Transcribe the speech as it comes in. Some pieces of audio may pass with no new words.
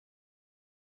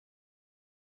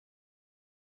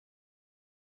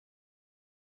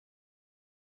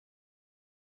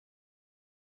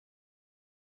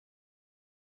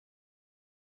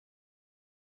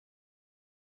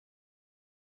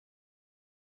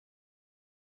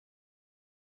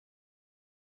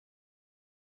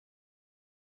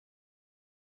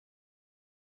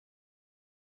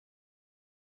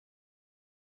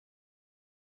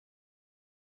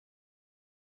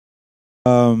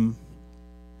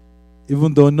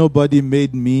even though nobody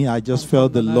made me, I just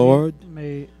felt the Lord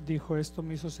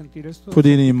put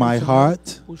it in my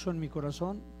heart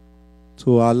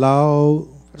to allow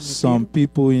some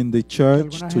people in the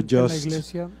church to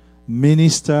just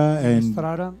minister and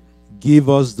give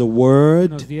us the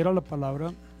word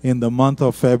in the month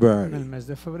of February.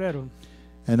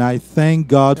 And I thank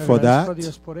God for that,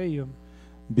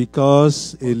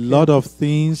 because a lot of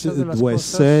things were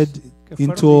said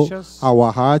into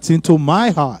our hearts, into my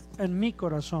heart,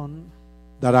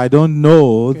 that I don't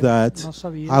know that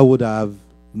I would have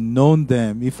known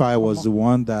them if I was the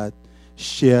one that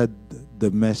shared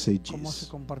the messages.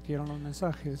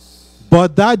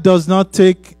 But that does not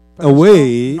take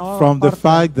away from the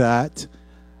fact that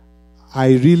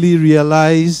I really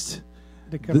realized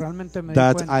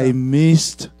that I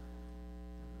missed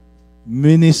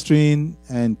ministering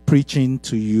and preaching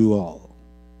to you all.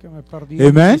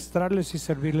 Amen.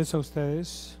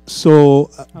 So,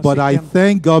 but I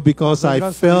thank God because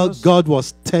I felt God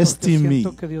was testing me,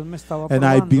 and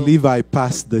I believe I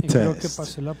passed the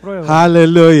test.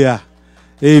 Hallelujah.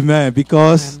 Amen.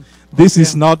 Because this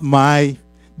is not mine.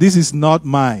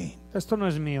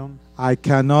 I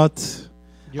cannot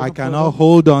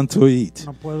hold on to it.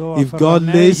 If God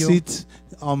lays it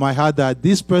on my heart that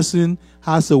this person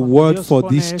has a word for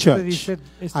this church,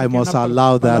 I must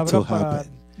allow that to happen.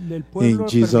 In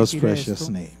Jesus' precious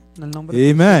name.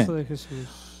 Amen.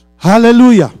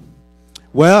 Hallelujah.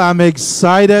 Well, I'm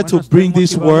excited to bring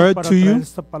this word to you.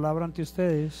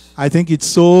 I think it's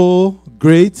so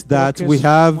great that we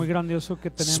have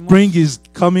spring is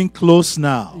coming close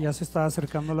now.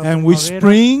 And with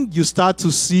spring, you start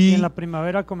to see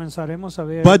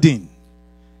budding.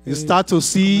 You start to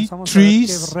see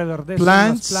trees,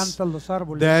 plants.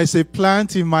 There is a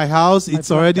plant in my house. It's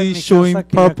already showing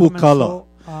purple color.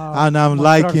 And I'm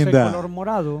liking that.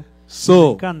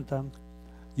 So,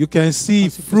 you can see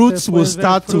fruits will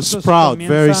start to sprout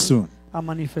very soon.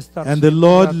 And the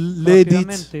Lord laid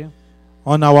it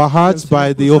on our hearts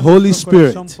by the Holy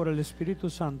Spirit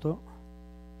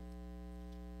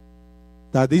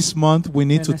that this month we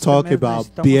need to talk about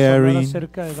bearing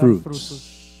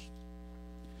fruits.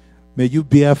 May you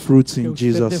bear fruits in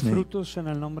Jesus' name.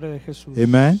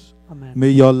 Amen. May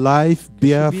your life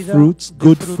bear fruits,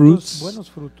 good fruits,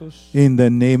 in the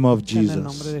name of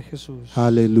Jesus.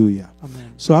 Hallelujah.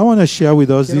 So I want to share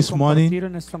with us this morning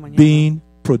being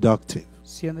productive.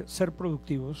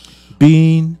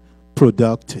 Being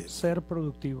productive.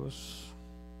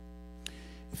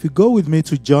 If you go with me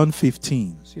to John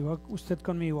 15.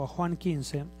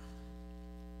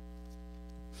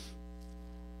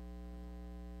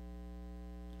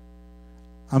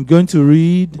 I'm going to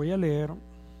read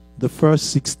the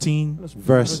first 16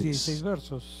 verses.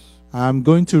 I'm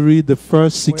going to read the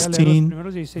first 16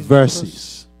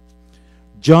 verses.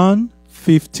 John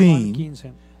 15,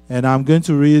 and I'm going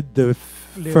to read the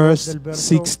first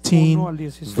 16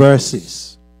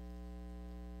 verses.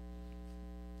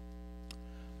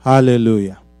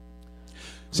 Hallelujah.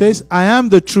 It says, I am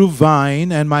the true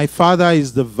vine, and my Father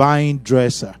is the vine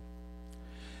dresser.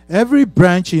 Every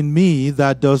branch in me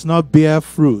that does not bear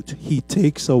fruit, he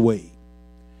takes away.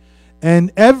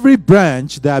 And every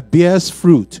branch that bears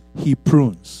fruit, he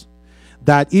prunes,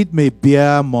 that it may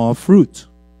bear more fruit.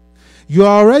 You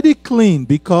are already clean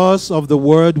because of the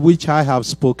word which I have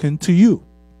spoken to you.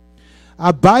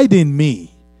 Abide in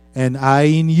me, and I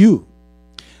in you.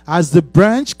 As the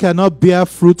branch cannot bear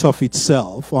fruit of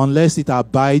itself unless it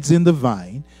abides in the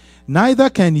vine, neither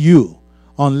can you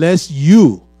unless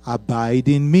you abide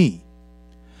in me.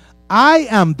 I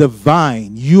am the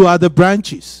vine, you are the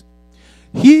branches.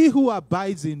 He who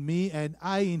abides in me and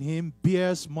I in him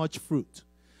bears much fruit.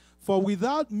 For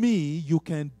without me you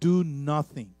can do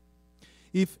nothing.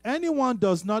 If anyone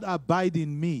does not abide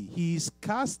in me, he is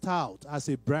cast out as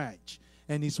a branch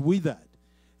and is withered.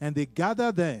 And they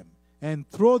gather them and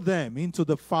throw them into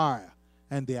the fire,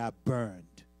 and they are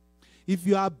burned. If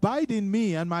you abide in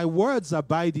me and my words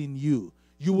abide in you,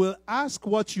 you will ask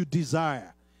what you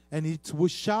desire, and it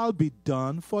shall be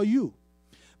done for you.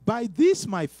 By this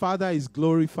my Father is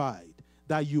glorified,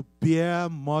 that you bear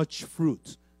much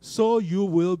fruit, so you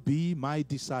will be my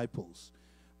disciples.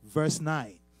 Verse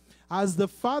 9. As the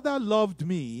Father loved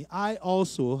me, I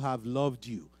also have loved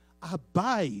you.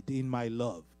 Abide in my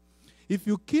love. If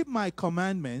you keep my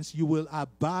commandments, you will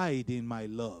abide in my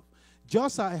love,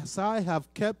 just as I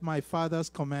have kept my Father's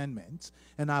commandments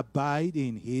and abide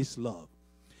in his love.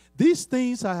 These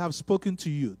things I have spoken to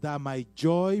you, that my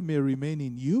joy may remain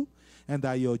in you, and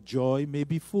that your joy may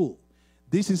be full.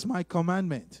 This is my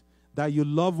commandment, that you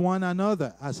love one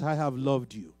another as I have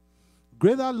loved you.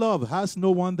 Greater love has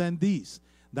no one than this,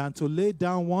 than to lay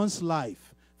down one's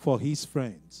life for his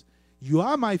friends. You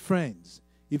are my friends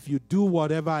if you do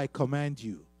whatever I command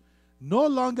you. No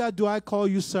longer do I call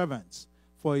you servants,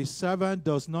 for a servant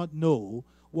does not know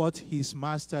what his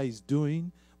master is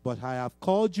doing, but I have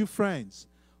called you friends,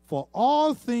 for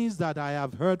all things that I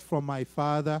have heard from my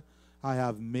Father I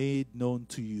have made known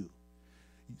to you.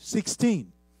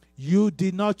 16. You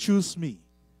did not choose me,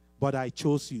 but I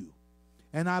chose you,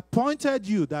 and I appointed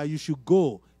you that you should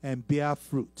go and bear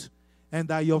fruit, and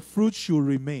that your fruit should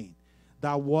remain,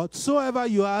 that whatsoever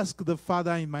you ask the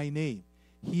Father in my name,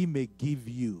 he may give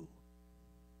you.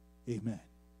 Amen.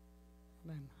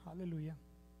 Amén. Aleluya.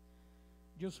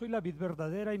 Yo soy la vid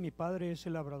verdadera y mi Padre es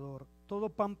el labrador. Todo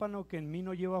pámpano que en mí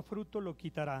no lleva fruto lo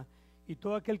quitará, y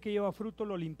todo aquel que lleva fruto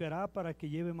lo limpiará para que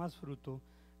lleve más fruto.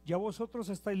 Ya vosotros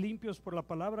estáis limpios por la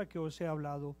palabra que os he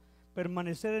hablado.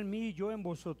 Permaneced en mí y yo en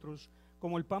vosotros.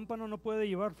 Como el pámpano no puede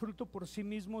llevar fruto por sí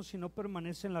mismo si no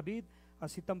permanece en la vid,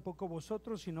 así tampoco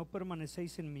vosotros si no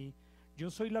permanecéis en mí.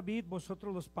 Yo soy la vid,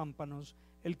 vosotros los pámpanos.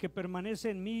 El que permanece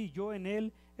en mí y yo en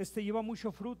él, este lleva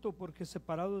mucho fruto, porque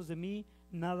separados de mí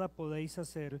nada podéis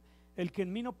hacer. El que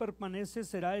en mí no permanece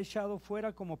será echado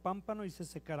fuera como pámpano y se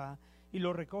secará, y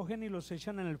lo recogen y los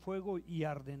echan en el fuego y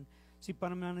arden. Si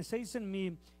permanecéis en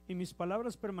mí y mis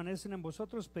palabras permanecen en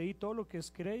vosotros, pedid todo lo que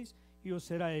queréis y os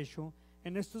será hecho.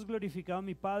 En esto es glorificado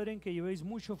mi Padre, en que llevéis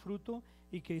mucho fruto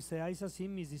y que seáis así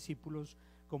mis discípulos.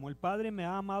 Como el Padre me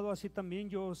ha amado, así también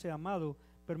yo os he amado.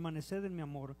 Permaneced en mi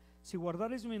amor. Si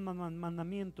guardareis mis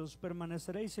mandamientos,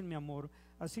 permaneceréis en mi amor,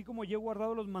 así como yo he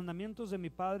guardado los mandamientos de mi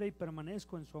Padre y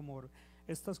permanezco en su amor.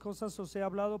 Estas cosas os he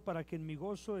hablado para que en mi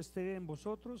gozo esté en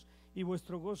vosotros y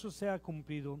vuestro gozo sea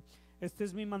cumplido. Este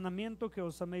es mi mandamiento, que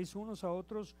os améis unos a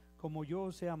otros como yo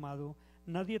os he amado.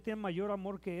 Nadie tiene mayor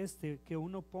amor que este, que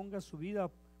uno ponga su vida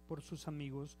por sus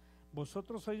amigos.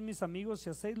 Vosotros sois mis amigos si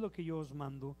hacéis lo que yo os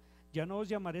mando. Ya no os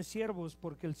llamaré siervos,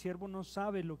 porque el siervo no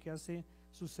sabe lo que hace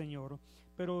su Señor,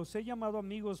 pero os he llamado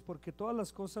amigos, porque todas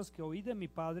las cosas que oí de mi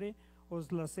Padre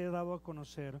os las he dado a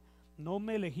conocer. No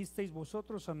me elegisteis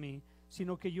vosotros a mí,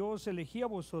 sino que yo os elegí a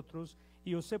vosotros,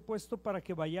 y os he puesto para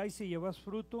que vayáis y lleváis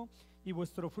fruto, y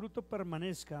vuestro fruto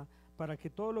permanezca, para que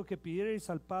todo lo que pidiereis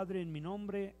al Padre en mi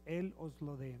nombre, Él os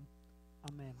lo dé.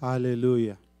 Amén.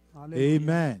 Hallelujah. Aleluya.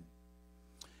 Amen.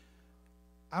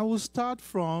 I will start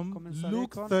from Comenzaré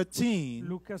Luke con 13,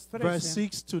 Lucas verse 13,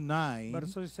 6 to 9,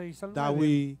 versos 6 al that 9,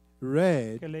 we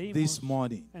read que leímos this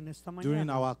morning en esta during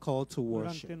mañana our call to durante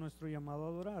worship. nuestro llamado a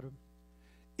adorar.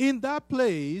 In that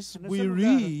place, En we ese lugar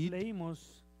read leímos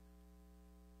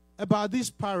about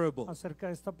this parable. acerca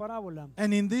de esta parábola.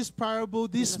 And in this parable,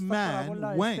 En this esta man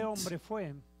parábola, went. este hombre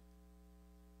fue,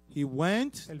 He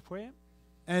went él fue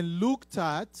and looked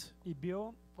at y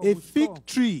vio o a buscó fig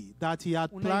tree that he had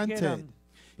una higuera planted.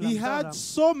 He plantada. had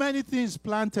so many things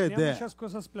planted Tenía there. muchas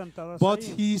cosas plantadas But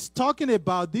ahí, he's talking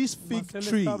about this mas fig él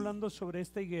tree está hablando sobre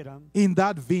esta higuera in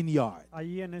that vineyard.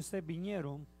 ahí en ese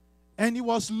viñero, And he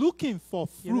was looking for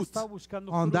y él fruit está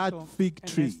buscando on that fruto fig en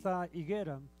tree, esta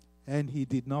higuera and he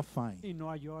did not find. y no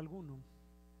halló alguno.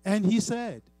 And he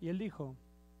said Y él dijo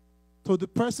to the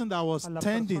person that was a la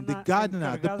tending, the persona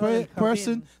gardener, the encargada del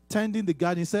person jardín, tending the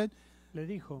garden, he said, le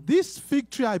dijo, this fig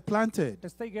tree I planted,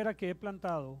 esta higuera que he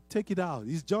plantado, take it out.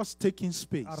 It's just taking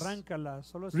space. arráncala,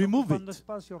 solo está Remove ocupando it.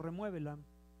 espacio, remuévela.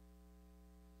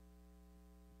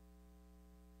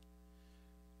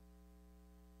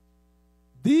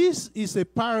 This is a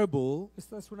parable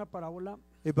Esta es una parábola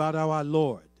about our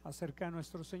Lord, acerca de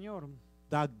nuestro Señor,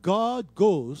 that God de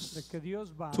goes que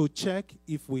Dios va to check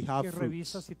if we y have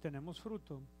revisa fruits. si tenemos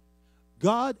fruto.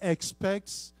 God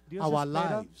expects Dios our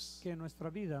espera lives que nuestra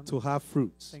vida to have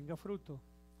fruits. tenga fruto.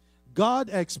 God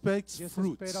expects Dios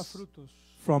espera fruits frutos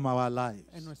from our en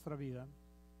lives. nuestra vida.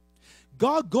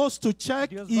 God goes to check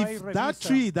Dios va y if revisa that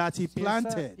tree that he si esa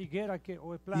planted higuera que,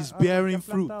 o is árbol que bearing ha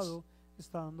fruit. plantado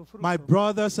está dando fruto. My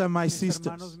brothers and my Mis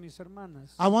hermanos, sisters, mis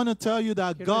hermanas, I want to tell you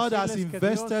that Quiero God has decirles que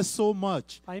invested Dios so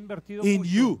much ha invertido in mucho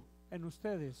you. en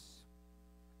ustedes.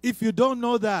 If you don't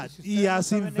know that, Si He ustedes no has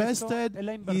saben invested esto, Él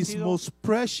ha His invertido most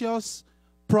precious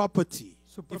property,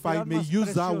 Su if I propiedad may más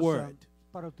use that preciosa, word,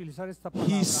 para utilizar esta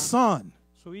palabra, His Son,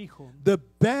 su hijo, the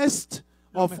best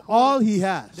lo of mejor all He de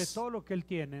has todo lo que él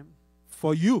tiene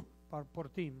for you. por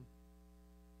ti,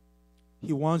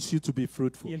 He wants you to be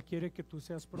fruitful. y él quiere que tú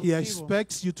seas He productivo.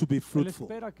 expects you to be Él fruitful.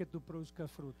 espera que tú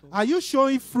produzcas fruto. Are you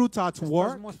showing fruit at ¿Estás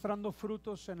work? mostrando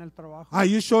frutos en el trabajo? Are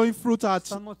you showing fruit at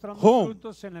 ¿Estás mostrando home,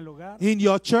 frutos en el hogar, in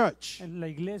your church, en la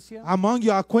iglesia, among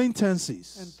your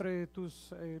acquaintances? entre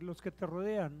los que te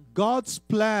rodean? God's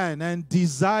plan and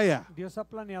desire Dios ha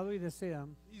planeado y desea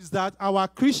is that our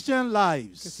Christian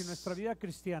que si lives nuestra vida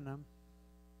cristiana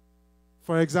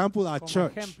For example, our Como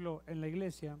church ejemplo, en la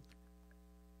iglesia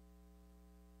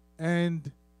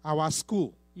and our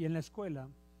school. y en la escuela.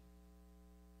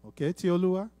 Okay,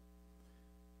 Teolua,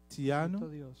 Santo Tiano,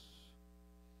 Dios.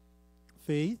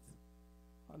 Faith,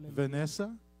 Aleluya.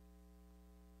 Vanessa,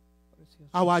 Precioso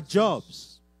our Jesús.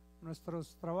 jobs.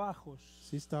 Nuestros trabajos.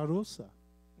 Sister Rosa,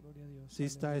 Gloria a Dios.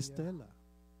 Sister Aleluya. Estela,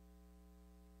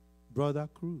 Brother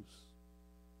Cruz.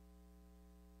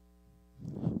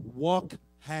 Walk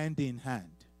hand in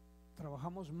hand.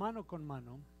 Trabajamos mano con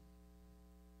mano.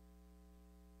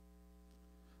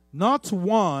 Not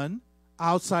one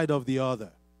outside of the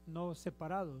other. No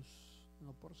separados,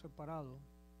 no por separado.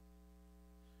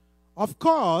 Of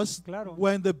course, Claro.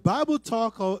 when the Bible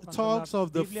talks Cuando la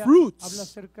of the Biblia habla fruits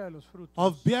acerca de los frutos,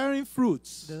 of bearing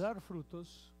fruits, de dar frutos,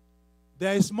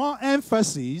 there is more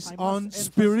emphasis Hay más on énfasis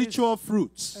spiritual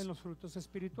fruits. en los frutos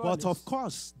espirituales. But of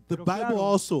course, the Pero Bible claro,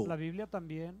 also la Biblia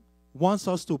también wants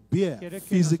us to bear quiere que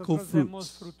physical nosotros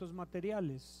demos fruits. frutos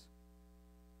materiales.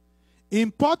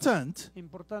 Important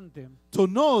Importante to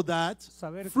know that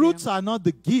saber fruits que are not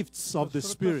the gifts of los the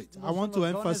frutos Spirit. no I want to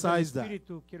son los dones del emphasize that.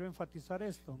 Espíritu. Quiero enfatizar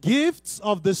esto. Gifts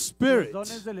of the Spirit Los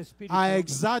dones del Espíritu are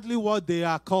exactly what they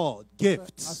are called,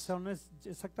 gifts. son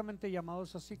exactamente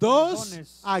llamados así como Those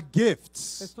dones. are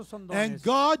gifts. Estos son And dones.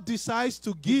 God decides to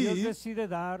Y Dios give decide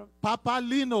dar Papa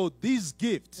Lino this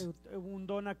gift, un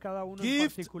don a cada uno en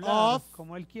Gift particular, of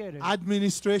como Él quiere.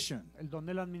 administration. El don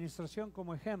de la administración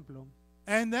como ejemplo.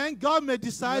 And then God may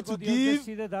decide Luego to Dios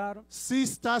give decide dar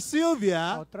Sister a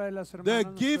Sylvia otra de las the hermanas,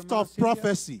 nuestra gift hermana of Silvia,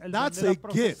 prophecy. el don That's de la a gift.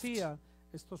 profecía.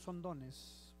 Estos son dones.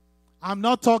 I'm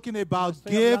not talking No about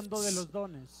estoy hablando de gifts los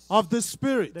dones of the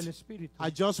Spirit. del Espíritu. I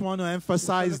just want to Yo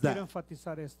emphasize solo quiero that.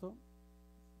 enfatizar esto.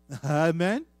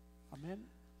 Amen. Amén.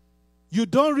 You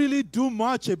don't really do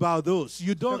much about those.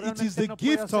 You Usted don't. It is realmente the no puede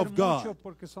gift hacer of God, mucho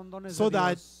porque son dones so de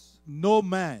that Dios, no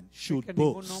man y should que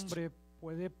ningún boast. hombre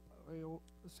puede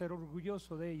ser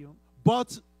orgulloso de ello.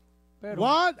 But Pero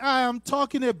what I am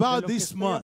talking de about lo que this estoy month